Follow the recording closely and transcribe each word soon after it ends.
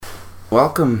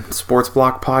welcome. Sports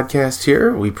Block Podcast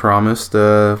here. We promised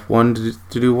to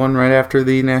do one right after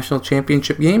the national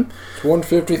championship game. It's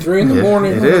 1:53 in the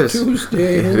morning on a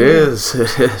Tuesday. It is.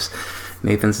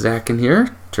 Nathan Zakin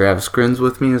here. Travis Grin's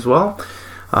with me as well.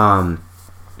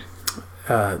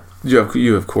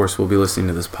 You, of course, will be listening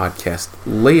to this podcast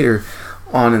later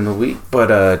on in the week.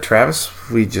 But, Travis,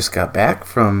 we just got back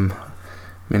from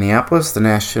Minneapolis, the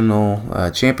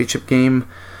national championship game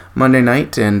Monday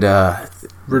night, and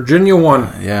Virginia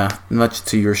won. Yeah, much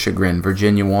to your chagrin,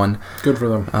 Virginia won. Good for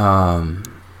them.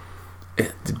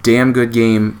 Damn good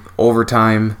game,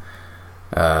 overtime.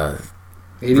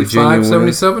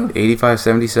 85-77?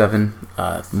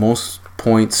 85-77. Most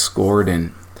points scored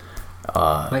in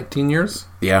 19 years?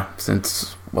 Yeah,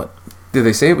 since what did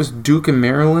they say? It was Duke and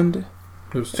Maryland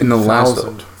It was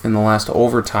 2000. in the last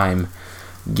overtime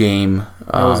game.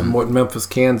 That was Memphis,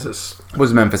 Kansas.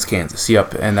 Was Memphis, Kansas.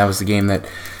 Yep, and that was the game that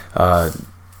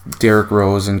Derrick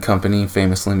Rose and company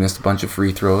famously missed a bunch of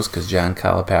free throws because John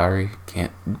Calipari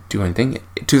can't do anything.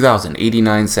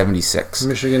 89-76.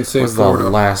 Michigan State was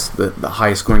the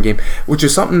highest scoring game, which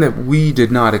is something that we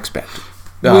did not expect.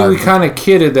 We kind of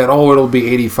kidded that, it'll be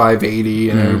 85-80,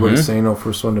 and everybody's saying,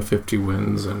 first one to 50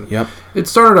 wins. And yep. It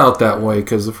started out that way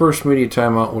because the first media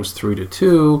timeout was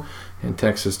 3-2, and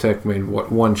Texas Tech made,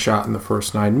 one shot in the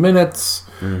first 9 minutes,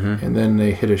 and then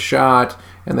they hit a shot,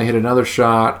 and they hit another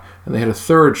shot, and they hit a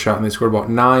third shot, and they scored about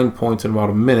 9 points in about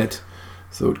a minute.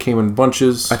 So it came in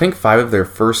bunches. I think 5 of their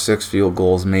first 6 field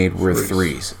goals made were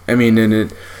threes. I mean,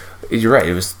 and you're right.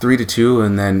 It was 3-2,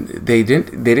 and then they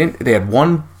had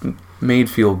one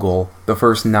made field goal the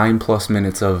first 9+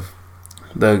 minutes of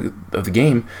the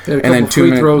game, They had a couple and then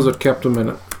free throws that kept them in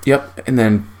it. Yep, and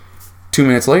then 2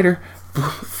 minutes later,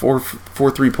 four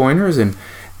 3-pointers, and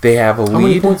they have a lead. How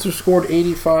many points are scored?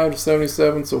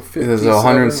 85-77, so 57. It was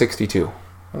 162.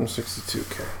 162.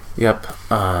 Okay. Yep.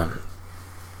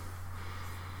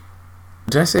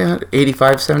 Did I say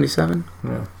 85-77?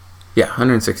 Yeah. Yeah,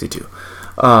 162.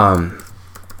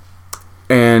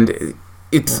 And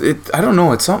I don't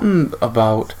know, it's something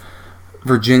about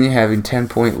Virginia having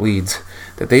 10-point leads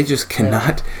that they just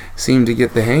cannot seem to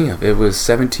get the hang of. It was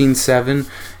 17-7,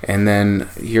 and then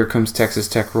here comes Texas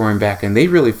Tech roaring back, and they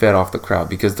really fed off the crowd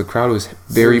because the crowd was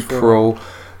very pro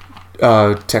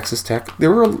Texas Tech.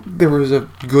 There was a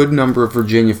good number of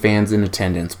Virginia fans in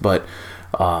attendance, but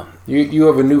you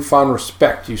have a newfound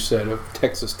respect, you said, of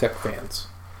Texas Tech fans.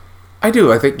 I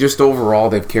do. I think just overall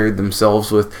they've carried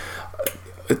themselves with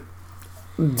a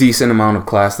decent amount of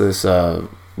class. This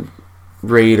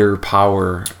Raider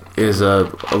power is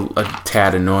a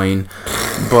tad annoying,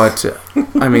 but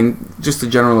I mean, just the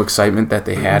general excitement that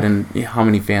they had and how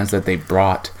many fans that they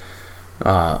brought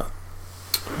or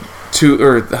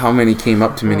how many came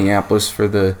up to Minneapolis for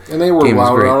the and they were game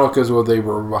loud. I great. don't know because they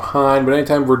were behind, but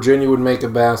anytime Virginia would make a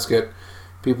basket,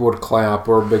 people would clap,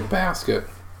 or a big basket.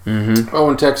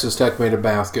 When Texas Tech made a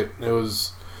basket, it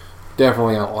was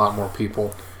definitely a lot more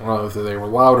people. I don't know if they were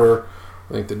louder.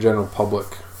 I think the general public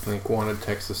wanted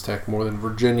Texas Tech more than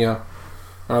Virginia.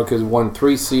 I don't know, because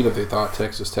 1-3 seed, if they thought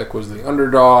Texas Tech was the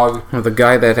underdog. Well, the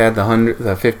guy that had the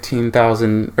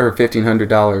 $15,000 or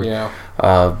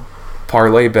 $1,500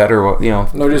 parlay bet, or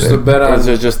no, just the bet on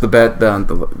just the bet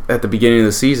at the beginning of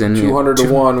the season. 200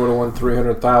 to 1 would have won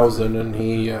 300,000, and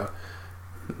he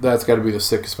that's got to be the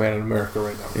sickest man in America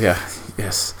right now. Yeah,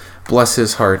 yes. Bless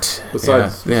his heart.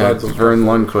 Besides Vern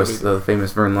Lundquist, the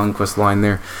famous Vern Lundquist line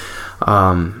there.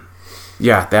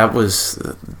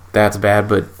 That's bad.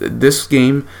 But this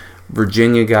game,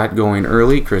 Virginia got going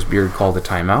early. Chris Beard called a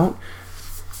timeout.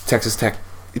 Texas Tech,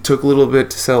 it took a little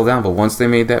bit to settle down, but once they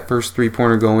made that first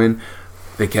 3-pointer go in,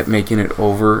 they kept making it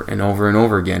over and over and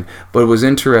over again. But it was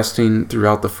interesting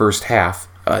throughout the first half.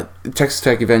 Texas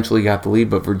Tech eventually got the lead,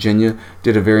 but Virginia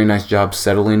did a very nice job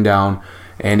settling down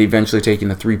and eventually taking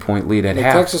a 3-point lead at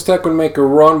half. Texas Tech would make a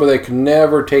run, but they could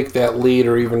never take that lead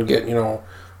or even get,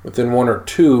 within 1 or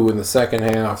 2 in the second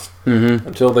half.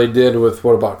 Until they did with,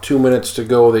 about 2 minutes to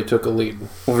go, they took a lead.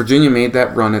 Well, Virginia made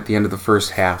that run at the end of the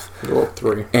first half. Go up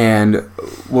 3. And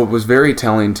what was very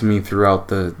telling to me throughout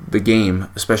the game,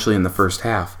 especially in the first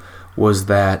half, was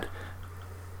that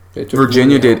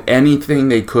Virginia did anything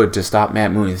they could to stop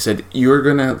Matt Mooney. They said, you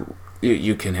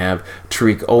can have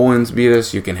Tariq Owens beat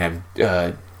us, you can have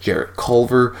Jarrett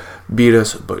Culver beat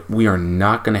us, but we are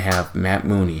not going to have Matt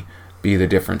Mooney be the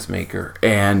difference maker.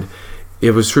 And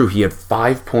it was true. He had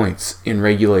 5 points in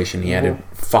regulation. He had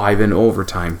 5 in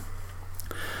overtime.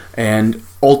 And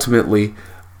ultimately,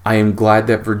 I am glad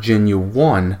that Virginia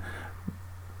won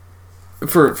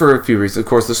for a few reasons. Of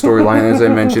course, the storyline, as I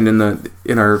mentioned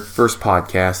in our first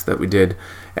podcast that we did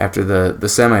after the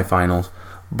semifinals,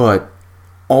 but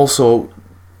also,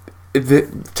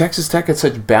 Texas Tech had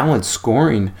such balanced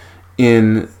scoring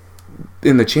in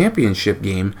the championship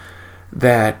game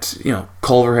that,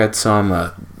 Culver had some,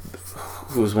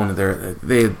 who was one of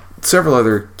they had several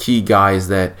other key guys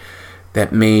that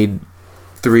made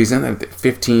threes, and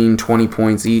 15, 20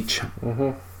 points each.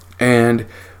 Mm-hmm. And,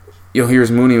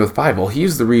 here's Mooney with 5. Well,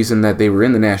 he's the reason that they were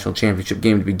in the national championship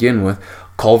game to begin with.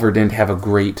 Culver didn't have a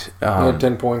great... he had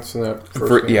 10 points in that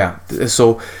first game. Yeah,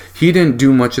 so he didn't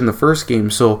do much in the first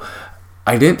game, so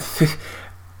I didn't think...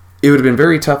 It would have been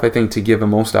very tough, I think, to give a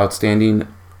most outstanding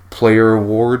player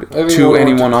award to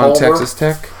anyone on Texas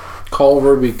Tech.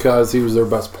 Culver, because he was their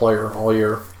best player all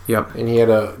year. Yep. And he had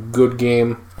a good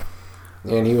game,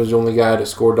 and he was the only guy to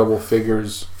score double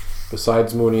figures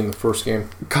besides Mooney in the first game.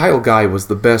 Kyle Guy was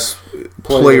the best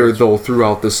player, though,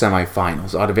 throughout the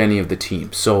semifinals out of any of the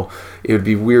teams. So it would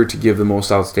be weird to give the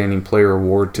most outstanding player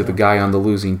award to the guy on the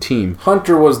losing team.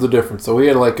 Hunter was the difference, though. He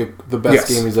had the best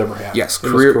game he's ever had. Yes,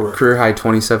 career high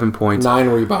 27 points. 9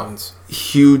 rebounds.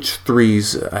 Huge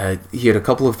threes. He had a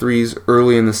couple of threes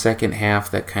early in the second half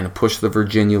that kind of pushed the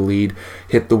Virginia lead.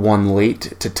 Hit the one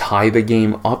late to tie the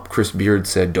game up. Chris Beard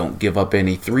said, "Don't give up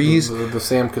any threes." The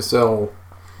Sam Cassell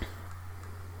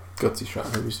gutsy shot.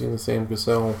 Have you seen the Sam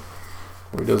Cassell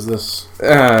where he does this?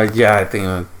 Yeah, I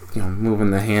think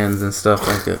moving the hands and stuff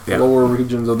like that. Yeah. Lower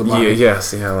regions of the body.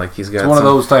 Like he's got. It's one of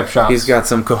those type shots. He's got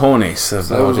some cojones.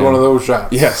 That was one of those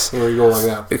shots. Yes, where you go like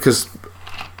that. Because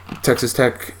Texas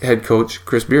Tech head coach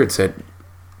Chris Beard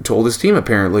told his team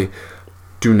apparently,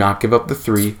 do not give up the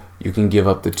 3. You can give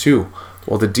up the 2.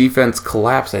 Well, the defense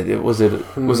collapsed. Was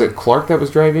it Clark that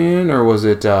was driving in, or was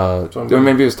it? Or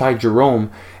maybe it was Ty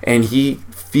Jerome, and he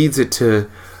feeds it to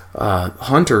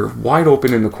Hunter wide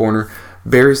open in the corner,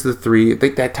 buries the 3. I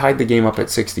think that tied the game up at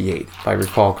 68, if I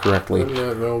recall correctly.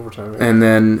 Yeah, no overtime. Yeah. And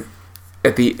then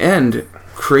at the end,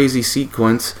 crazy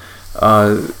sequence.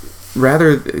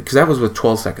 Because that was with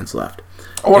 12 seconds left.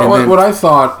 What I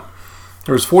thought,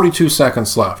 there was 42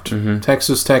 seconds left. Mm-hmm.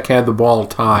 Texas Tech had the ball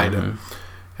tied. Mm-hmm.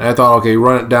 And I thought, okay,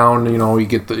 run it down, you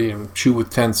get shoot with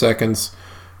 10 seconds.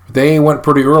 They went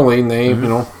pretty early, and they,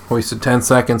 wasted 10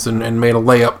 seconds and made a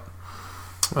layup.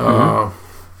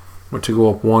 To go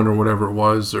up 1 or whatever it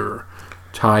was, or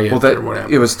tie it or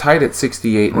whatever. It was tied at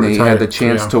 68, and they had the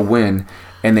chance to win.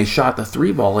 And they shot the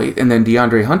 3 ball late, and then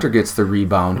DeAndre Hunter gets the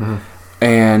rebound. Mm-hmm.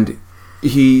 And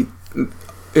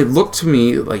it looked to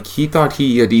me like he thought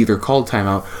he had either called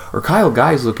timeout, or Kyle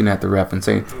Guy's looking at the ref and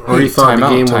saying, or he thought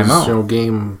timeout.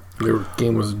 The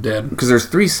game was dead. Because there's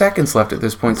 3 seconds left at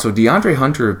this point, so DeAndre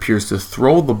Hunter appears to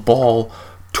throw the ball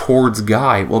towards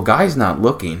Guy. Well, Guy's not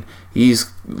looking.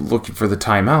 He's looking for the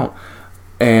timeout,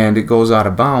 and it goes out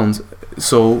of bounds.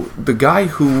 So the guy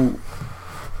who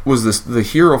was the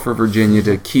hero for Virginia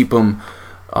to keep him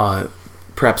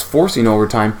perhaps forcing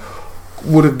overtime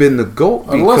would have been the GOAT.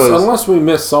 Unless we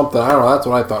missed something. I don't know. That's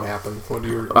what I thought happened. What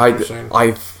you're saying.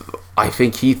 I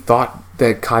think he thought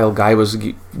that Kyle Guy was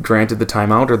granted the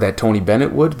timeout, or that Tony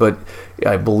Bennett would, but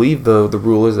I believe the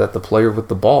rule is that the player with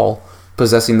the ball,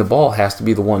 possessing the ball, has to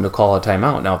be the one to call a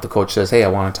timeout. Now, if the coach says, "Hey, I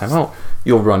want a timeout,"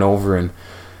 you'll run over and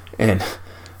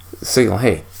signal,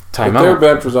 "Hey, timeout." But their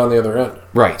bench was on the other end.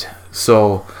 Right.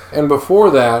 So. And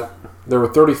before that, there were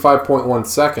 35.1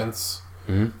 seconds.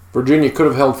 Mm-hmm. Virginia could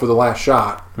have held for the last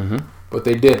shot, mm-hmm. but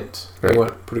they didn't. Right. They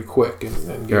went pretty quick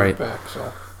and gave it back.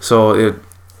 So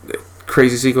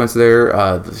crazy sequence there.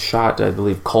 The shot, I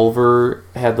believe Culver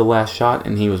had the last shot,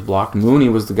 and he was blocked. Mooney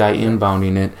was the guy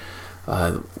inbounding it.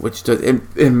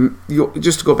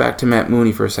 Just to go back to Matt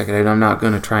Mooney for a second, I'm not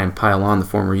going to try and pile on the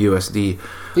former USD.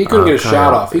 He couldn't get a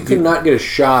shot off. He could not get a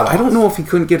shot off. I don't know if he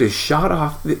couldn't get his shot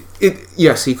off.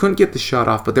 Yes, he couldn't get the shot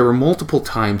off, but there were multiple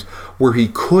times where he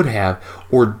could have,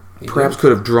 or perhaps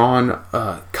could have drawn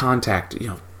contact,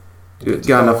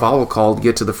 gotten a foul call to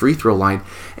get to the free throw line,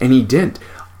 and he didn't.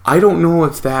 I don't know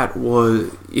if that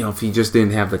was, if he just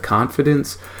didn't have the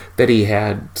confidence that he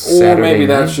had Saturday. Or maybe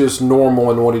that's just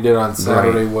normal, and what he did on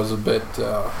Saturday was a bit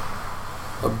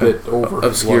over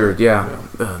obscured,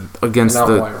 against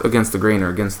the grain, or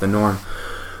against the norm.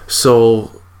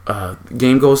 So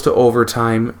game goes to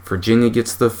overtime. Virginia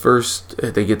gets the first.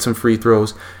 They get some free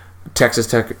throws. Texas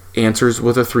Tech answers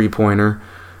with a 3-pointer.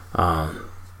 And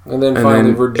then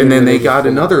Virginia. And then they got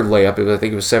another layup. I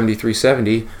think it was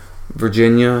 73-70.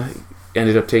 Virginia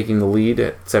ended up taking the lead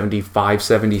at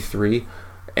 75-73,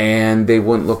 and they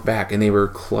wouldn't look back, and they were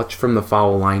clutch from the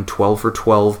foul line, 12 for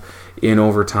 12 in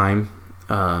overtime.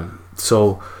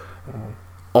 So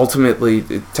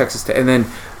ultimately, Texas Tech, and then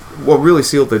what really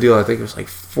sealed the deal, I think it was like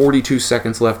 42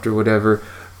 seconds left or whatever.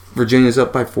 Virginia's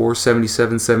up by 4,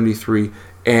 77-73,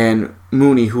 And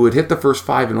Mooney, who had hit the first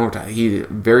 5 in overtime, he did a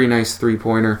very nice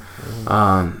three-pointer.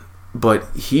 But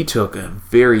he took a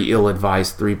very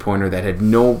ill-advised three-pointer that had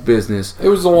no business. It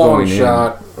was a long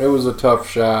shot. It was a tough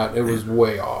shot. It was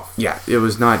way off. Yeah, it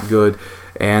was not good.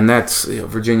 And that's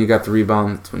Virginia got the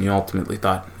rebound. That's when you ultimately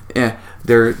thought,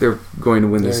 they're going to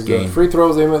win this game. Free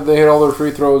throws. They hit all their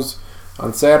free throws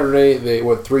on Saturday. They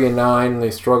went 3 and 9. They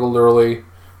struggled early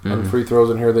on free throws,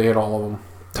 and here they hit all of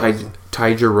them.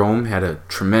 Ty Jerome had a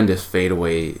tremendous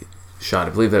fadeaway shot. I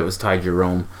believe that was Ty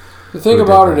Jerome. The thing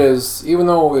about it is, even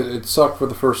though it sucked for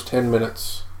the first 10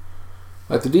 minutes,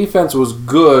 like the defense was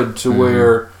good to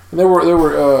where there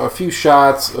were a few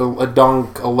shots, a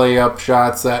dunk, a layup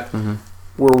shots that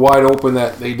were wide open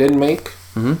that they didn't make.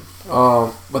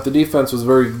 But the defense was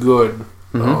very good.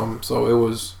 So it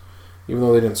was, even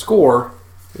though they didn't score,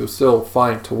 it was still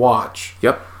fine to watch.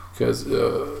 Yep. Because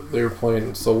they were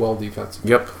playing so well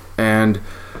defensively. Yep. And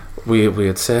we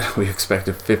had said we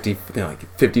expected 50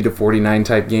 to 49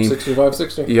 type game.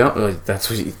 65-60. Yeah,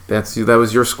 that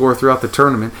was your score throughout the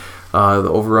tournament. The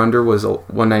over/under was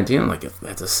 119. I'm like,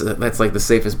 that's like the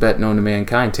safest bet known to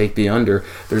mankind. Take the under.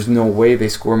 There's no way they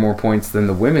score more points than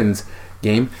the women's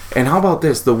game. And how about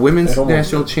this? The women's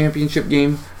national championship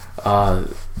game.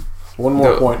 One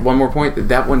more point.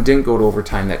 That one didn't go to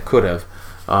overtime. That could have.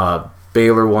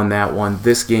 Baylor won that one.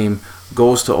 This game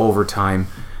goes to overtime.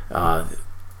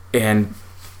 And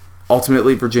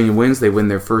ultimately, Virginia wins. They win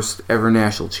their first ever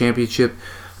national championship.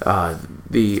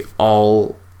 The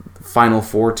all Final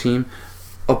Four team,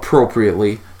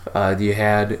 appropriately, you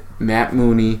had Matt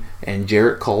Mooney and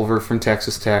Jarrett Culver from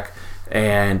Texas Tech,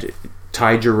 and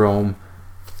Ty Jerome,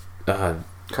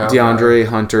 DeAndre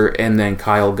Hunter, and then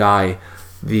Kyle Guy.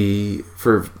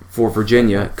 For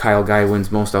Virginia, Kyle Guy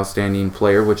wins Most Outstanding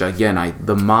Player, which again,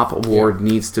 the Mop Award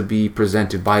needs to be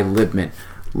presented by Libman.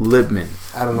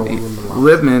 I don't know what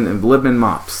Libman and Libman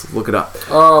Mops. Look it up.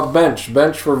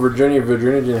 Bench for Virginia.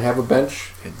 Virginia didn't have a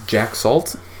bench. Jack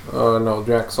Salt? No,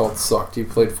 Jack Salt sucked. He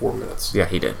played 4 minutes. Yeah,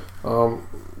 he did.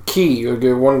 Key.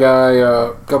 One guy,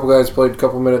 a couple guys played a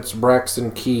couple minutes.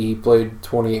 Braxton Key, he played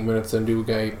 28 minutes. And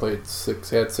Duga, he played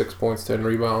had 6 points, 10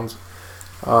 rebounds.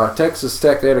 Texas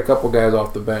Tech, they had a couple guys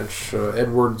off the bench.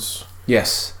 Edwards.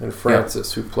 Yes. And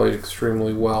Francis, who played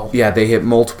extremely well. Yeah, they hit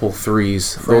multiple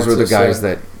threes. Those were the guys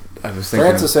that I was thinking.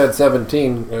 Francis had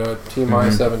 17, team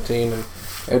high 17, and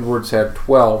Edwards had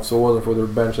 12, so it wasn't for their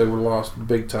bench. They would have lost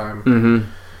big time.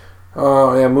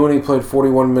 Mooney played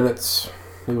 41 minutes.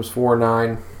 He was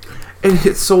 4-9. And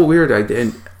it's so weird.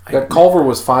 Culver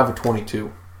was 5 of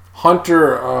 22.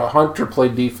 Hunter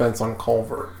played defense on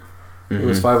Culver. He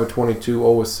was 5 of 22,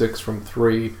 0 of 6 from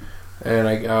 3.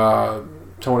 And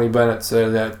Tony Bennett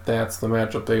said that's the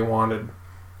matchup they wanted,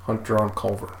 Hunter on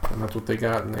Culver. And that's what they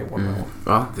got, and they won that one.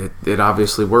 Well, it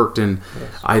obviously worked. And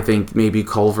I think maybe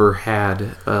Culver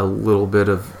had a little bit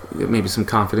of maybe some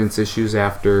confidence issues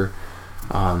after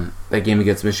that game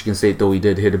against Michigan State, though he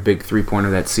did hit a big three-pointer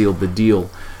that sealed the deal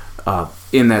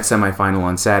in that semifinal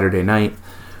on Saturday night.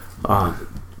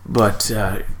 But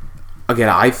again,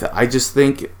 I just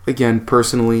think, again,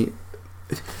 personally,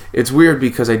 it's weird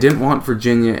because I didn't want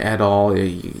Virginia at all.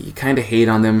 You kind of hate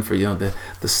on them for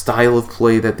the style of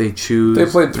play that they choose. They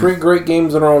played 3 great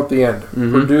games in a row at the end.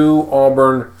 Purdue,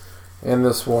 Auburn, and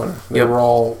this one. They were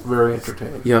all very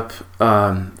entertaining. Yep.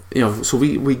 So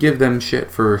we give them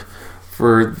shit for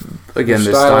again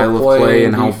the style of play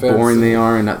and how boring they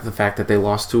are, and the fact that they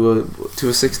lost to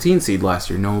a 16 seed last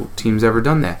year. No team's ever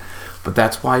done that. But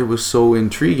that's why it was so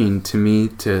intriguing to me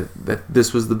that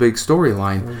this was the big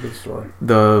storyline. Big story.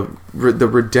 The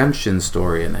redemption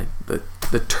story and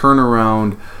the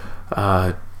turnaround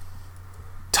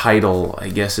title, I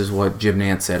guess, is what Jim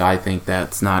Nantz said. I think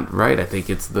that's not right. I think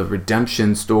it's the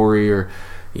redemption story, or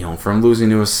from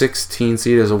losing to a 16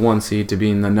 seed as a 1 seed to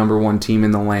being the number 1 team in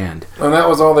the land. And that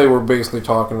was all they were basically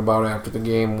talking about after the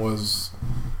game was,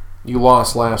 you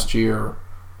lost last year,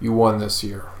 you won this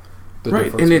year.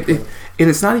 Right, and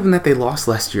it's not even that they lost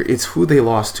last year. It's who they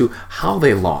lost to, how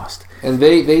they lost. And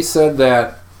they said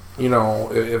that,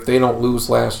 if they don't lose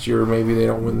last year, maybe they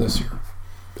don't win this year.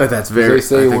 That's very. They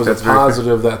say it was a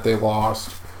positive that they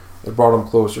lost. It brought them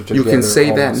closer together. You can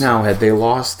say that now. Had they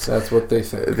lost, that's what they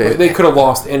say. They could have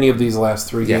lost any of these last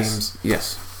 3 games.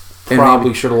 Yes.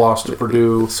 Probably should have lost to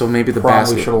Purdue. So maybe should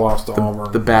have lost to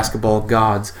Auburn. The basketball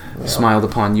gods smiled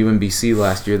upon UMBC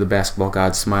last year. The basketball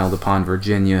gods smiled upon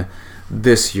Virginia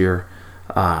this year.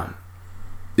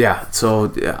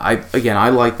 So I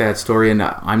like that story, and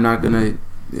I'm not gonna.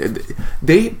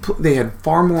 They had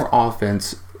far more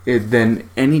offense than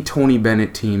any Tony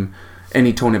Bennett team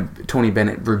any Tony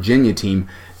Bennett Virginia team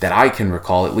that I can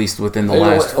recall, at least within the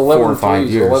last 4 or 5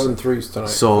 years. 11 threes tonight.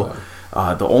 So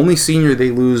the only senior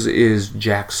they lose is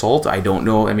Jack Salt. I don't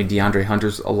know. I mean, DeAndre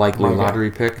Hunter's a likely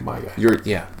lottery pick. My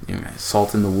guy.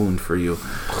 Salt in the wound for you.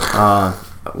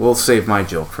 We'll save my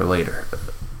joke for later.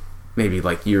 Maybe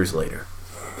like years later.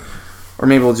 Or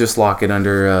maybe we'll just lock it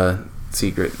under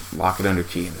secret, lock it under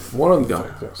key. One of the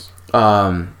things, yes.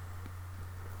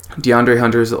 DeAndre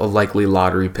Hunter's a likely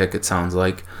lottery pick, it sounds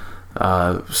like.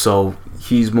 So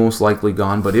he's most likely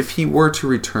gone. But if he were to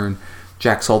return,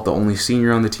 Jack Salt, the only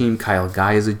senior on the team, Kyle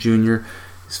Guy is a junior.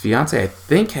 His fiance, I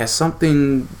think, has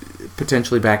something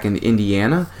potentially back in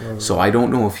Indiana. So I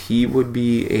don't know if he would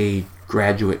be a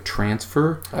graduate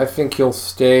transfer. I think he'll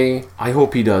stay. I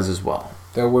hope he does as well.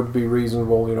 That would be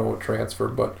reasonable, a transfer,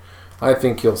 but I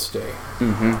think he'll stay.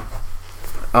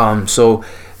 Mm-hmm. So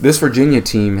this Virginia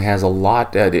team has a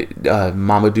lot.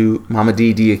 Mamadi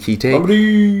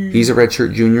Diakite. He's a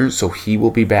redshirt junior, so he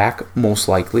will be back most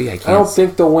likely. I don't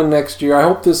think they'll win next year. I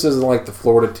hope this isn't like the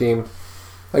Florida team.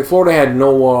 Like Florida had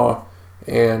Noah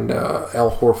and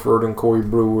Al Horford and Corey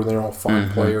Brewer. They're all fine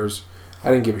players.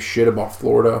 I didn't give a shit about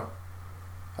Florida.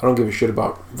 I don't give a shit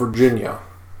about Virginia.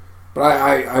 But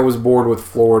I was bored with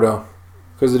Florida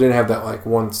because they didn't have that like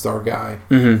 1-star guy.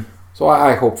 Mm-hmm. So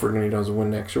I hope Virginia doesn't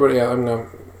win next year. But yeah,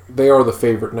 they are the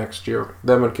favorite next year.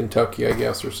 Them and Kentucky, I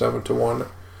guess, are 7-1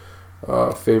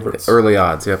 favorites. Early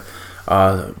odds, yep.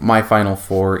 My final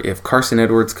four, if Carson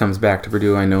Edwards comes back to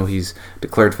Purdue, I know he's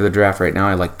declared for the draft right now.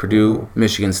 I like Purdue,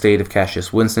 Michigan State if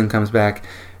Cassius Winston comes back.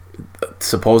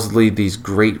 Supposedly these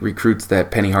great recruits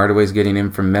that Penny Hardaway's getting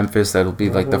in from Memphis, that'll be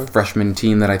like the freshman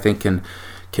team that I think can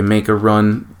make a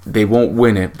run. They won't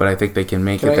win it, but I think they can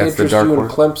make it. That's the dark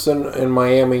horse. Can I interest you in Clemson and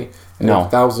Miami? No.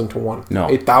 1,000-1. No.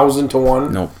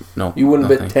 8,000-1? No. You wouldn't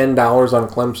bet $10 on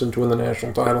Clemson to win the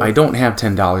national title? I don't have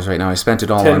 $10 right now. I spent it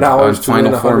all on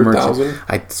Final Four merchandise.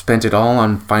 I spent it all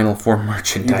on Final Four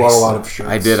merchandise. You bought a lot of shirts.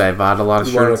 I did. I bought a lot of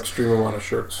shirts. You bought an extreme amount of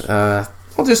shirts.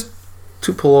 Well, just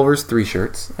 2 pullovers, 3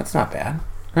 shirts. That's not bad,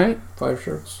 right? 5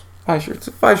 shirts. 5 shirts.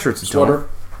 5 shirts. Sweater.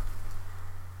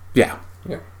 Yeah.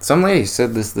 Yeah. Some lady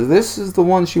said this is the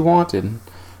one she wanted. And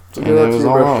it was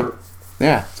all out.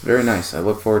 Yeah, it's very nice. I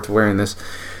look forward to wearing this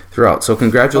throughout. So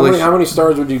congratulations. How many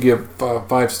stars would you give?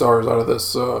 5 stars out of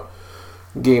this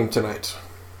game tonight?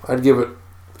 I give it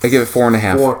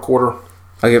 4.5. 4.25.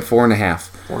 I give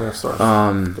 4.5. 4.5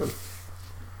 stars. Good.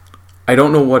 I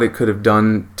don't know what it could have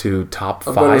done to top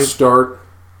 5. A better start.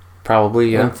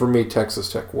 Probably, yeah. And for me,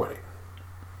 Texas Tech winning.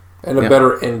 And a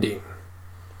better ending.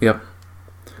 Yep.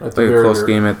 Like a close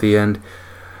game at the end.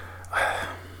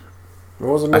 It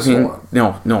wasn't missing a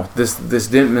lot. No. This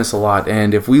didn't miss a lot.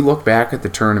 And if we look back at the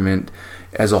tournament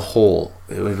as a whole,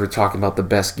 we're talking about the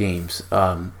best games.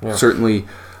 Certainly,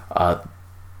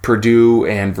 Purdue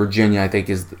and Virginia, I think,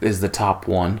 is the top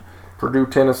one. Purdue,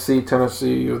 Tennessee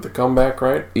with the comeback,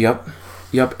 right? Yep.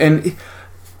 And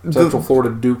Central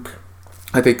Florida, Duke.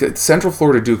 I think Central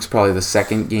Florida Duke's probably the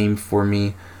second game for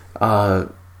me.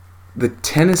 The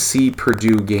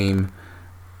Tennessee-Purdue game,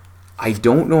 I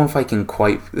don't know if I can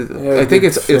quite. I think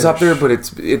it's up there, but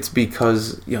it's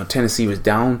because Tennessee was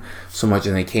down so much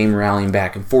and they came rallying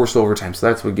back and forced overtime. So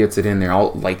that's what gets it in there.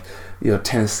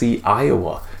 Tennessee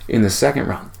Iowa in the second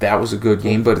round, that was a good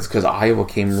game, but it's because Iowa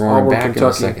came roaring back in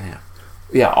the second half.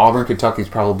 Yeah, Auburn Kentucky's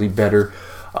probably better.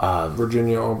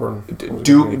 Virginia Auburn,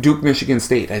 Duke Michigan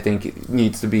State, I think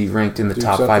needs to be ranked in the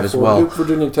top 5 as well. Duke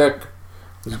Virginia Tech.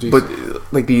 But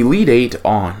like the Elite Eight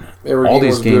on all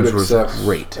these games were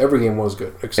great. Every game was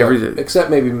good,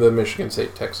 except maybe the Michigan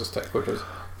State Texas Tech, which was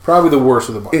probably the worst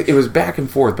of the bunch. It was back and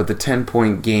forth, but the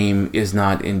 10-point game is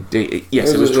not in.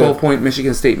 Yes, it was 12-point.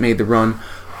 Michigan State made the run,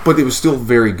 but it was still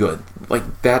very good.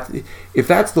 Like that, if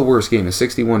that's the worst game, a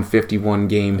 61-51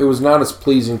 game, it was not as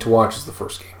pleasing to watch as the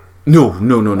first game. No,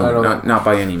 not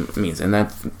by any means, and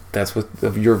that's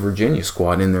with your Virginia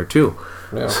squad in there too.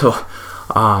 Yeah. So,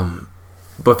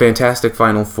 but fantastic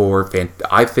Final Four.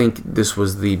 I think this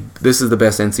is the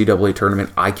best NCAA tournament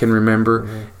I can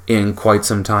remember in quite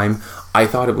some time. I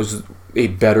thought it was a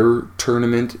better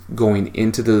tournament going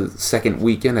into the second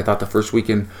weekend. I thought the first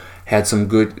weekend had some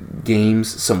good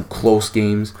games, some close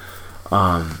games.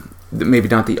 Maybe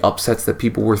not the upsets that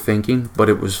people were thinking, but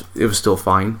it was still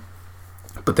fine.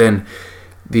 But then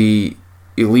the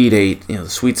Elite Eight, the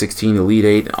Sweet 16, Elite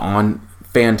Eight on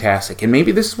fantastic, and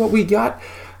maybe this is what we got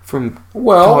from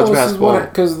college basketball.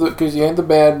 Because you had the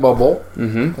bad bubble,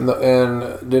 and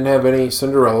didn't have any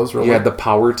Cinderellas really. You had the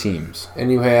power teams,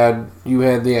 and you had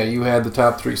the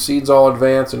top 3 seeds all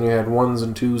advance, and you had 1s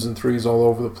and 2s and 3s all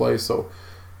over the place. So,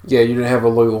 yeah, you didn't have a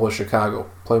Loyola Chicago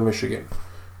play Michigan.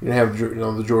 You didn't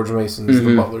have the George Masons,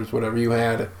 the Butlers, whatever. You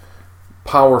had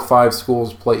Power 5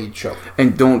 schools play each other.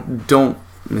 And don't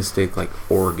mistake like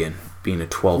Oregon being a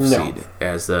 12 seed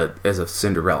as a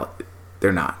Cinderella.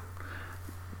 They're not.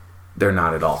 They're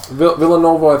not at all.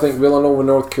 Villanova, I think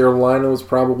North Carolina was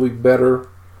probably better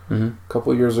a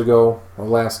couple of years ago.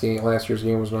 Last year's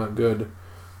game was not good.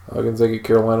 Gonzaga,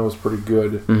 Carolina was pretty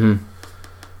good. Mm-hmm.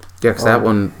 Yeah, because that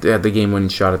one had the game-winning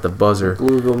shot at the buzzer.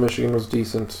 Louisville, Michigan was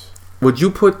decent. Would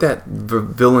you put that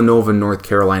Villanova, North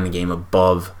Carolina game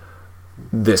above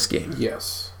this game?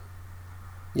 Yes.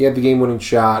 You had the game-winning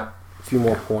shot, a few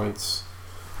more points.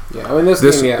 Yeah, I mean this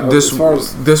game. Yeah, this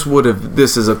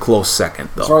is a close second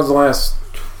though. As far as the last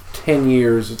 10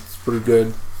 years, it's pretty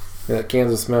good. That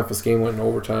Kansas-Memphis game went in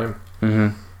overtime.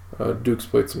 Mm-hmm. Duke's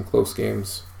played some close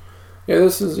games. Yeah,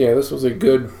 this was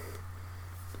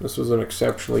an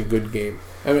exceptionally good game.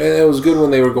 I mean, it was good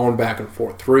when they were going back and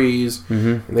forth threes,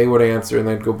 and they would answer, and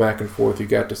they'd go back and forth. You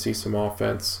got to see some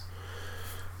offense.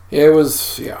 Yeah, it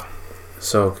was, yeah.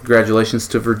 So, congratulations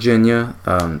to Virginia.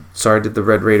 Sorry to the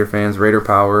Red Raider fans, Raider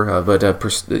Power, but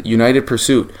United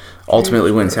Pursuit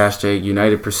ultimately wins. #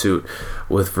 United Pursuit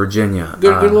with Virginia.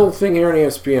 Good little thing here on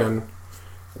ESPN.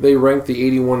 They ranked the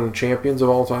 81 champions of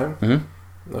all time. Mm-hmm.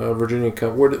 Virginia,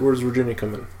 where does Virginia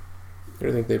come in? Where do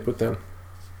you think they put them?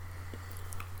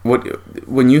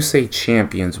 When you say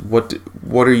champions, what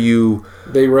are you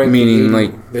meaning?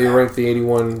 They rank the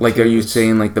 81. Like, teams. Are you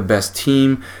saying like the best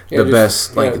team, their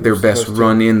best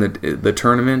run in the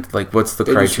tournament? Like, what's the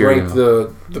criteria? Just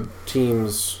rank the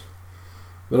teams.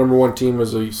 The number one team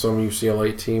was some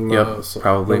UCLA team. Yep,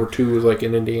 probably. Number 2 was like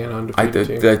an Indiana undefeated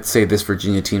team. I'd say this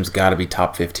Virginia team's got to be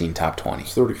top 15, top 20.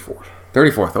 It's 34th.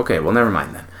 34th. Okay, well, never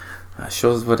mind then.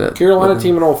 Shows what a Carolina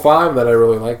team in 05 that I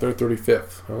really like. They're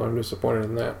 35th. Well, I'm disappointed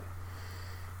in that.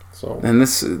 So, and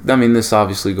this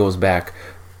obviously goes back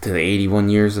to the 81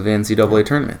 years of the NCAA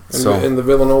tournament. And the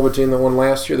Villanova team that won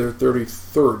last year, they're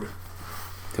 33rd.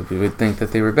 We would think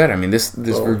that they were better. I mean, this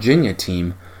Virginia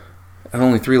team had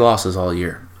only 3 losses all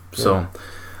year. Yeah. So,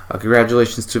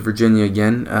 congratulations to Virginia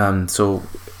again. So,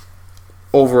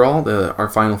 overall, our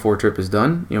Final Four trip is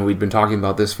done. We'd been talking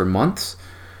about this for months.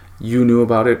 You knew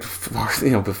about it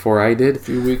before I did. A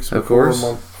few weeks of before, course. A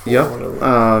month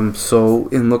before, yep. So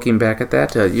in looking back at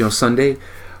that, Sunday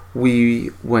we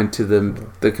went to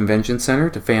the convention center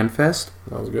to FanFest.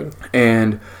 That was good.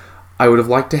 And I would have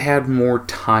liked to have more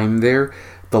time there.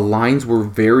 The lines were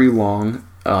very long.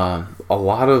 A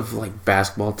lot of like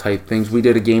basketball type things. We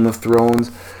did a Game of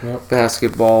Thrones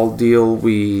basketball deal.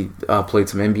 We played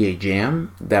some NBA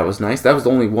Jam. That was nice. That was the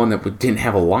only one that didn't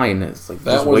have a line. It's like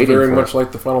that was very much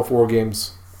like the Final Four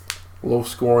games, low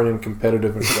scoring and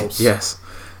competitive and close. Yes.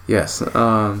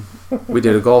 We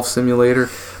did a golf simulator,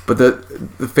 but the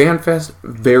FanFest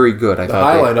very good. I thought the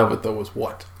highlight of it though was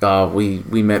what?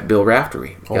 We met Bill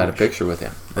Raftery. Got a picture with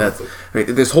him. That's right,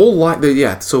 this whole line.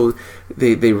 Yeah, so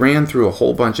they ran through a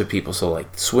whole bunch of people. So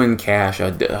like Swin Cash,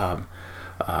 Candace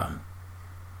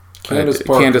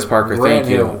Parker. Thank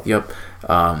you. Yep.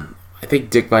 I think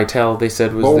Dick Vitale. They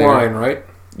said was there. Ryan, right?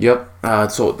 Yep.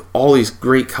 So all these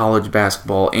great college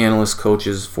basketball analysts,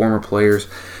 coaches, former players,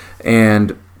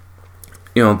 and.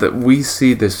 That we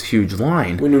see this huge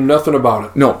line. We knew nothing about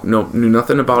it. No, knew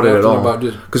nothing about it at all.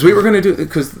 Because we were going to do...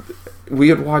 Because we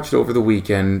had watched over the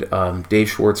weekend, Dave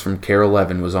Schwartz from Care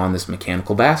 11 was on this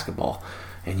mechanical basketball.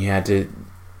 And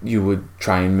you would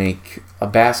try and make a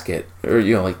basket. Or,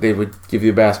 they would give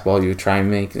you a basketball, you would try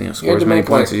and make, score as many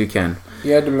points as you can.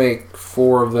 You had to make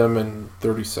 4 of them in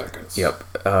 30 seconds. Yep.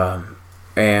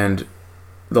 And...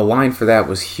 The line for that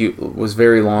was huge, was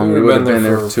very long. We would have been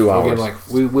there for 2 hours. Again,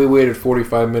 we waited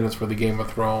 45 minutes for the Game of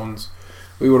Thrones.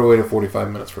 We would have waited 45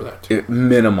 minutes for that too.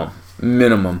 Minimum.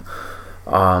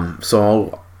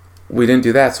 So we didn't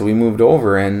do that. So we moved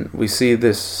over and we see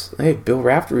this. Hey, Bill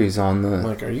Raftery's on the. I'm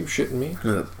like, are you shitting me?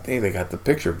 Hey, they got the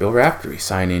picture. Bill Raftery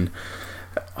signing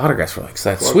autographs. We're like,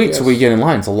 that's sweet. Yes. So we get in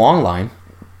line. It's a long line,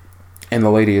 and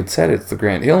the lady had said it's the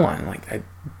Grant Hill line. I'm like, I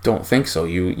don't think so.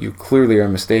 You clearly are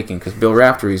mistaken because Bill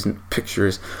Raftery's picture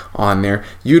is on there.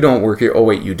 You don't work here. Oh,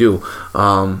 wait, you do.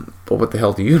 But what the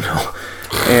hell do you know?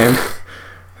 And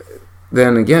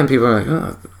then again, people are like,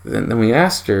 oh. And then we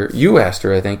asked her, you asked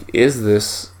her, I think, is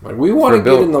this we want to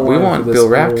get in the line. We want for this Bill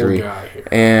Raftery. Guy here.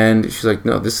 And she's like,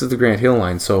 no, this is the Grant Hill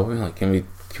line. So we're like, can we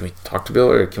talk to Bill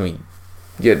or can we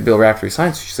get Bill Raftery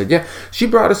signed? So she said, yeah. She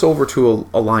brought us over to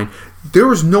a line. There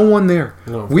was no one there.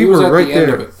 No, we were right there.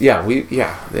 End of it.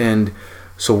 Yeah. And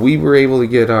so we were able to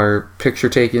get our picture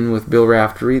taken with Bill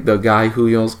Raftery, the guy who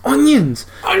yells, onions!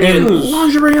 And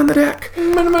lingerie on the deck.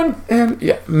 Man. And,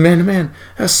 yeah, man.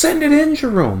 Send it in,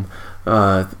 Jerome.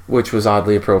 which was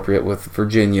oddly appropriate with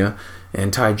Virginia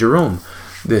and Ty Jerome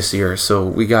this year. So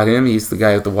we got him. He's the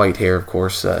guy with the white hair, of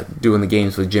course, doing the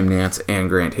games with Jim Nantz and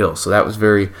Grant Hill. So that was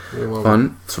very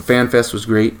fun. So FanFest was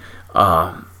great.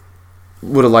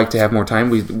 Would have liked to have more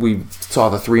time. We saw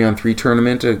the 3-on-3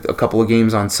 tournament, a couple of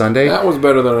games on Sunday. That was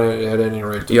better than I had any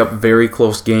right to. Yep, very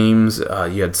close games.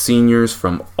 You had seniors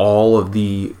from all of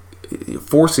the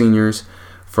 4 seniors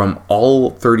from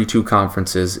all 32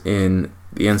 conferences in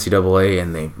the NCAA,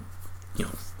 and they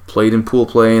played in pool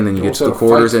play, and then you get to the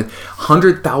quarters, and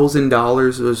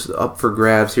 $100,000 was up for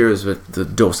grabs here. It was the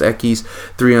Dos Equis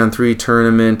 3-on-3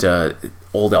 tournament.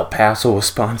 Old El Paso was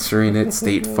sponsoring it.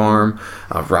 State Farm,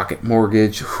 Rocket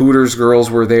Mortgage, Hooters girls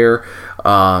were there.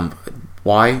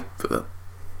 Why?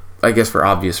 I guess for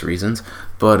obvious reasons.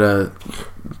 But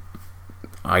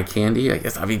eye candy, I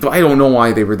guess. I mean, I don't know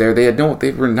why they were there. They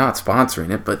were not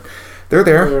sponsoring it, but they're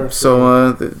there.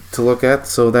 So to look at,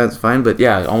 so that's fine. But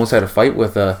yeah, I almost had a fight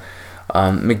with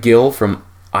McGill from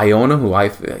Iona,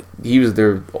 he was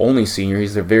their only senior.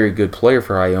 He's a very good player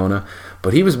for Iona,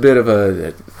 but he was a bit of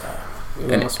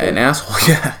an asshole.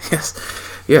 Yeah,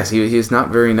 yes. He's not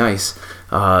very nice.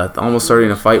 Almost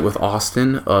starting a fight with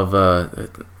Austin of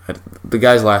the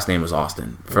guy's last name was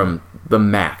Austin from the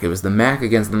MAC. It was the MAC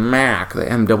against the MAC, the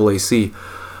MAAC.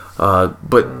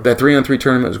 But that 3-on-3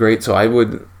 tournament was great. So I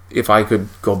would, if I could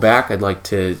go back, I'd like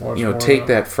to take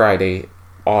that Friday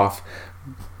off,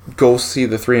 go see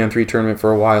the 3-on-3 tournament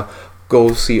for a while,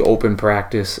 go see open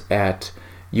practice at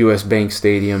US Bank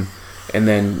Stadium, and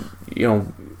then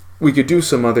we could do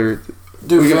some other...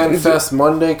 Do FanFest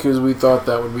Monday, because we thought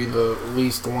that would be the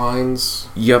least lines.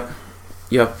 Yep.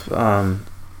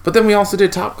 But then we also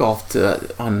did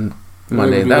Topgolf on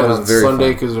Monday. That was very fun.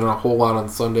 Sunday, because there's not a whole lot on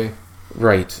Sunday.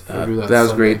 Right. That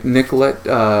was great. Nicolette,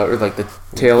 or like the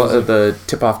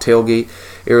tip-off tailgate,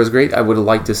 it was great. I would have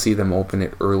liked to see them open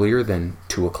it earlier than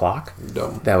 2 o'clock.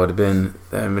 Dumb. That would have been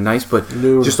nice. But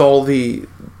just all the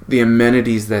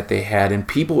amenities that they had, and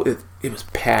people... It was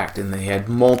packed, and they had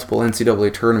multiple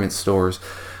NCAA tournament stores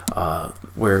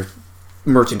where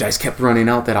merchandise kept running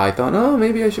out that I thought, oh,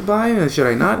 maybe I should buy. Should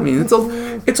I not? I mean, it's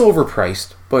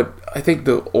overpriced, but I think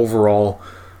the overall,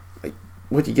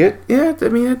 what you get, yeah, I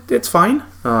mean, it's fine.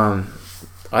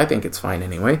 I think it's fine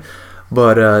anyway.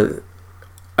 But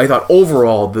I thought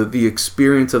overall the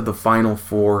experience of the Final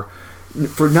Four,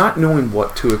 for not knowing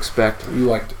what to expect, you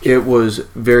liked it. It was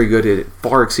very good. It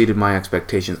far exceeded my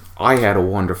expectations. I had a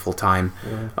wonderful time.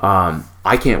 Yeah.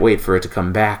 I can't wait for it to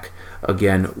come back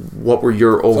again. What were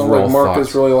your overall thoughts?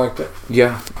 Marcus really liked it.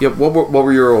 Yeah. What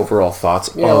were your overall thoughts?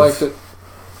 Yeah, I liked it.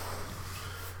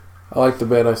 I liked the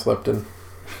bed I slept in.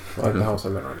 I like the house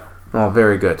I'm in right now. Oh,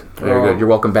 very good. Very good. You're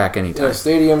welcome back anytime. Yeah,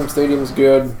 stadium's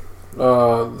good.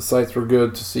 The sites were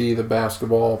good to see the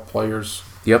basketball players.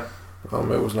 Yep.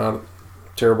 It was not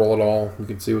terrible at all. You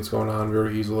could see what's going on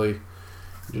very easily. You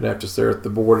didn't have to stare at the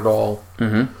board at all.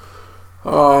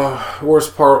 Mm-hmm.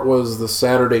 Worst part was the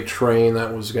Saturday train.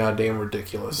 That was goddamn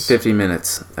ridiculous. 50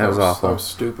 minutes. That was awful. That was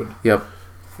stupid. Yep.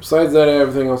 Besides that,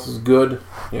 everything else was good.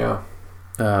 Yeah.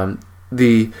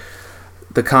 The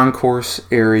concourse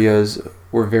areas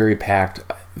were very packed.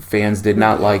 Fans did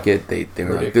not like it. They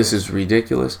were like, this is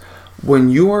ridiculous. When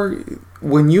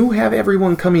you have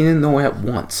everyone coming in though at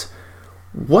once,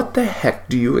 what the heck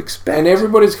do you expect? And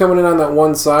everybody's coming in on that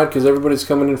one side because everybody's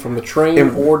coming in from the train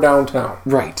or downtown.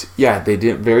 Right. Yeah, they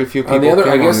did. Very few people. On the other,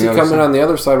 I guess you come in on the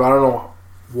other side, but I don't know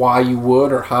why you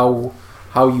would or how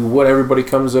you would. Everybody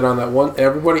comes in on that one.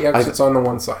 Everybody exits on the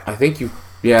one side. I think you.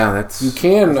 Yeah, that's. You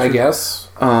can, I guess.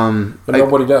 But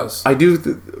nobody does. I do,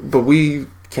 but we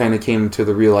kind of came to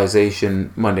the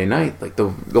realization Monday night, like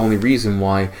the only reason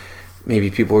why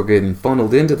maybe people are getting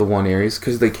funneled into the one areas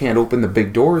because they can't open the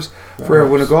big doors for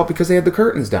everyone to go out because they had the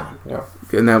curtains down. Yeah,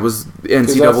 and that was NCAA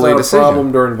decision. That's not a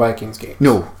problem during Vikings games.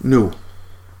 No.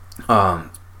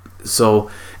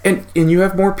 So, and you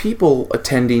have more people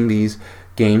attending these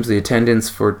games. The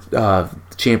attendance for the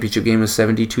championship game is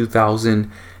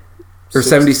 72,000 or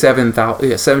 77,000.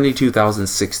 Yeah,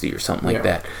 72,060 or something like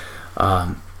that.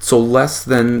 So less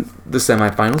than the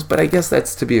semifinals, but I guess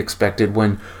that's to be expected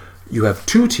when you have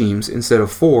 2 teams instead of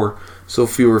 4, so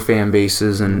fewer fan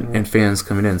bases and fans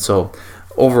coming in. So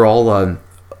overall,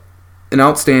 an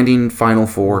outstanding Final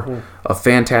Four, a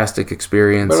fantastic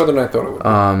experience. Better than I thought it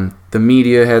would be. The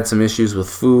media had some issues with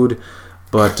food,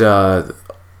 but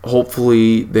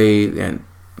hopefully and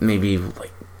maybe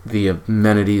like the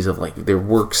amenities of like their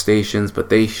workstations, but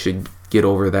they should get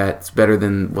over that. It's better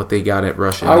than what they got at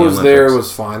Russia. I was there. It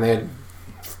was fine. They had,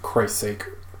 for Christ's sake,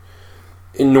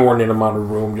 inordinate amount of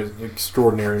room, just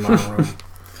extraordinary amount of room.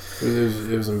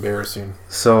 It was embarrassing.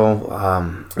 So,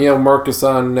 Marcus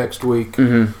on next week,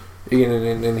 mm-hmm.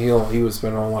 and he was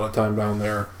spending a lot of time down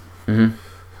there, Mm-hmm.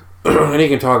 and he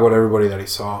can talk about everybody that he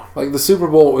saw. Like the Super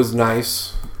Bowl was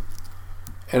nice,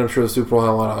 and I'm sure the Super Bowl had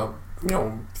a lot of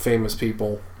famous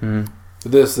people. Mm-hmm.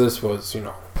 But this was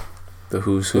the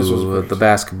who's who of the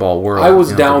basketball world. I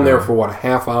was down there for a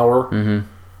half hour, mm-hmm.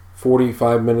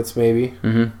 45 minutes maybe,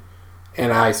 mm-hmm.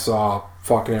 and I saw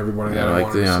fucking everybody that I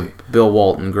wanted to see. Bill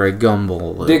Walton, Greg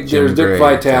Gumbel, there's Dick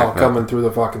Vitale coming through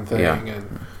the fucking thing,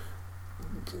 and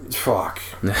fuck.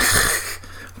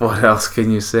 What else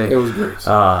can you say? It was great.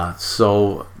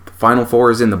 So Final Four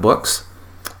is in the books.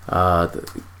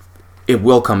 It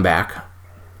will come back.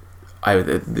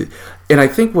 And I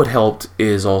think what helped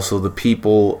is also the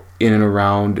people in and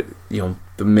around,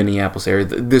 the Minneapolis area,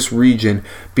 this region,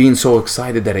 being so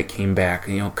excited that it came back.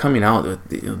 Coming out,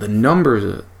 the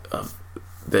numbers of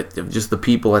just the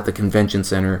people at the convention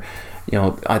center,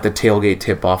 at the tailgate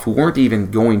tip-off, who weren't even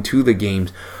going to the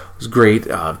games, was great.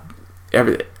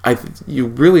 You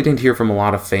really didn't hear from a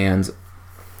lot of fans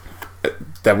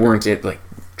that weren't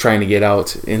trying to get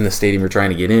out in the stadium or trying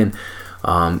to get in.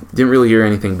 Didn't really hear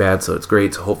anything bad, so it's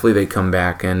great. So hopefully they come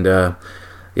back, and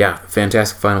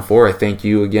fantastic Final Four. I thank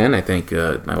you again. I thank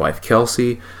my wife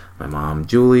Kelsey, my mom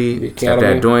Julie,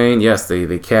 stepdad Dwayne. Yes, the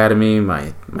Academy.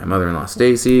 My mother-in-law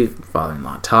Stacy,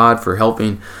 father-in-law Todd for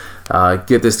helping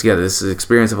get this together. This is an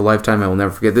experience of a lifetime. I will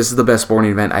never forget. This is the best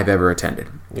sporting event I've ever attended,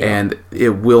 and it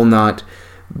will not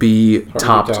be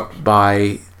topped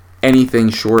by anything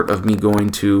short of me going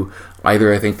to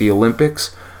either, I think, the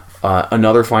Olympics,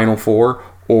 another Final Four,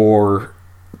 or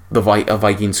a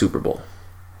Viking Super Bowl.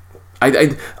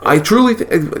 I truly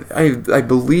I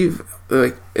believe,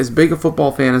 as big a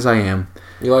football fan as I am,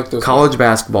 you like those college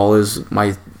basketball is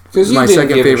my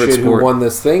second favorite sport. Who won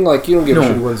this thing? Like, you don't give a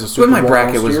shit who wins the Super Bowl.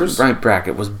 My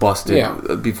bracket was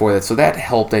busted before that, so that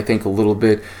helped, I think, a little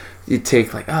bit. You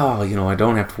take I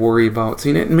don't have to worry about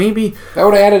seeing it. Maybe that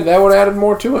would have added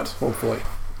more to it. Hopefully,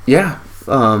 yeah.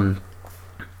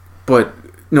 But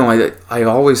no, I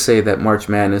always say that March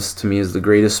Madness to me is the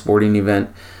greatest sporting event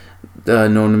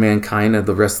known to mankind.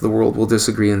 The rest of the world will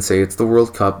disagree and say it's the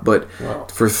World Cup. But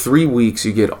for 3 weeks,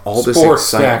 you get all this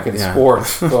excitement.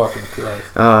 Sports, fucking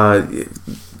Christ.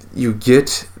 You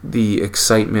get the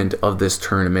excitement of this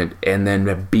tournament, and then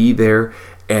to be there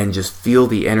and just feel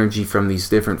the energy from these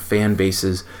different fan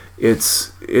bases.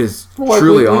 It's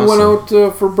truly awesome. We went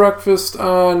out for breakfast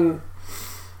on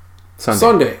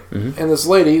Sunday. Mm-hmm. And this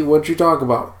lady, what'd you talk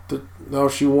about? How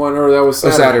she won, or that was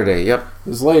Saturday. Saturday, yep.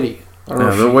 This lady. I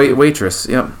don't know the waitress,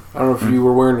 yep. I don't know if you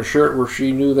were wearing a shirt where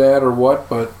she knew that or what,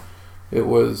 but it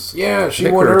was,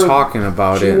 she won her. Talking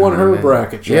about she won her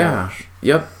bracket challenge.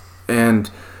 Yeah, yep.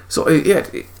 And so,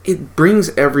 it brings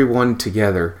everyone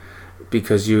together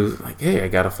because hey, I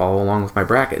got to follow along with my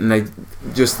bracket. And I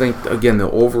just think, again, the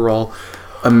overall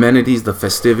amenities, the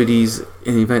festivities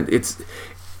in the event,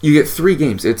 you get 3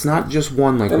 games. It's not just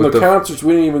one. And the concerts,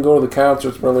 we didn't even go to the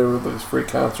concerts, but they were these free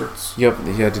concerts. Yep,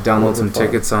 you had to download some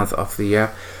tickets off the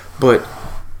app. But,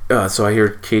 so I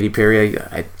hear Katy Perry.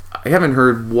 I haven't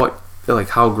heard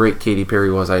how great Katy Perry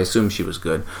was. I assume she was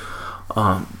good.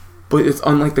 But it's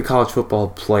unlike the college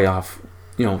football playoff,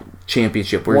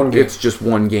 championship, where it's just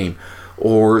one game.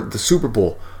 Or the Super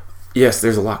Bowl. Yes,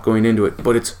 there's a lot going into it,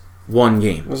 but it's one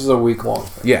game. This is a week-long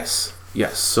thing. Yes.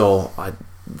 So,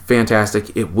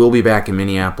 fantastic. It will be back in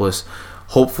Minneapolis,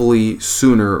 hopefully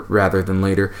sooner rather than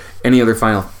later. Any other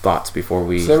final thoughts before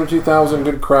we... 72,000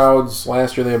 good crowds.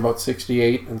 Last year they had about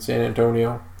 68 in San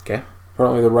Antonio. Okay.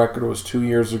 Apparently the record was 2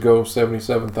 years ago,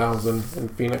 77,000 in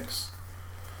Phoenix.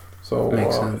 So,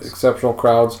 makes sense. Exceptional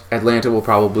crowds. Atlanta will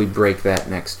probably break that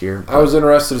next year. I was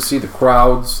interested to see the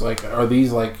crowds. Are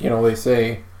these they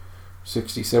say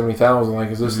 60, 70,000.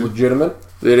 Is this legitimate?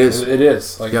 It is. It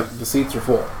is. The seats are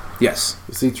full. Yes.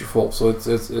 The seats are full. So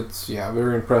it's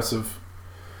very impressive.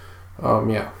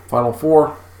 Final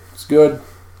Four. It's good.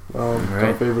 Right.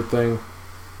 My favorite thing.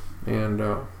 And,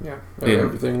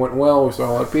 everything went well. We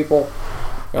saw a lot of people.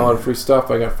 Got a lot of free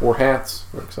stuff. I got 4 hats.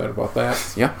 We're excited about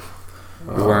that. Yeah.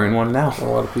 You're wearing one now. A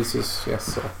lot of pieces,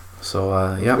 yes.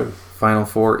 So Final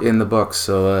Four in the books.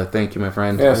 So thank you, my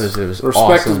friend. Yes. It was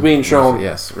respect awesome. is being shown.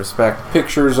 Yes, respect.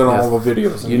 Pictures and all the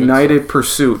videos. United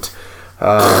Pursuit,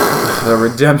 the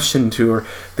Redemption Tour.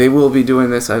 They will be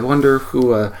doing this. I wonder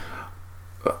who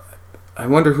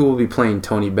will be playing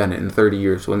Tony Bennett in 30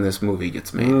 years when this movie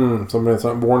gets made. Somebody that's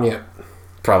not born yet.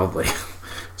 Probably.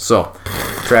 So,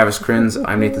 Travis Krins,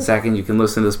 I'm Nathan Sacken. You can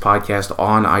listen to this podcast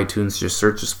on iTunes. Just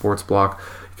search the Sports Block.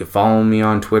 You can follow me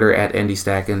on Twitter at Andy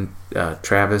Stacken,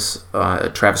 Travis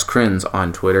Crins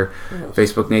on Twitter, yes.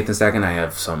 Facebook Nathan Stacken. I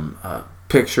have some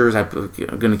pictures. I'm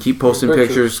going to keep posting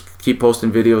pictures, keep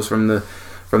posting videos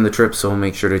from the trip, so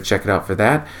make sure to check it out for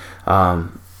that.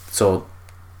 So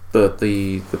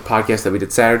the podcast that we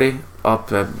did Saturday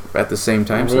up at the same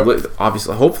time. So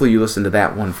obviously, hopefully you listened to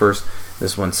that one first,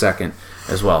 this one second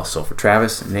as well. So for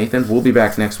Travis and Nathan, we'll be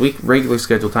back next week. Regular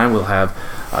scheduled time, we'll have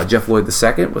Jeff Lloyd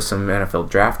II with some NFL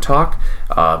draft talk,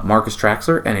 Marcus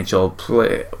Traxler, NHL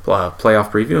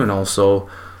playoff preview, and also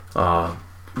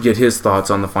get his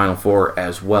thoughts on the Final Four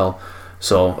as well.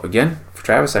 So again, for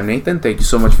Travis, I'm Nathan. Thank you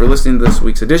so much for listening to this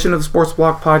week's edition of the Sports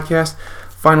Block Podcast.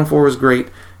 Final Four was great,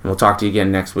 and we'll talk to you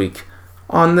again next week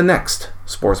on the next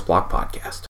Sports Block Podcast.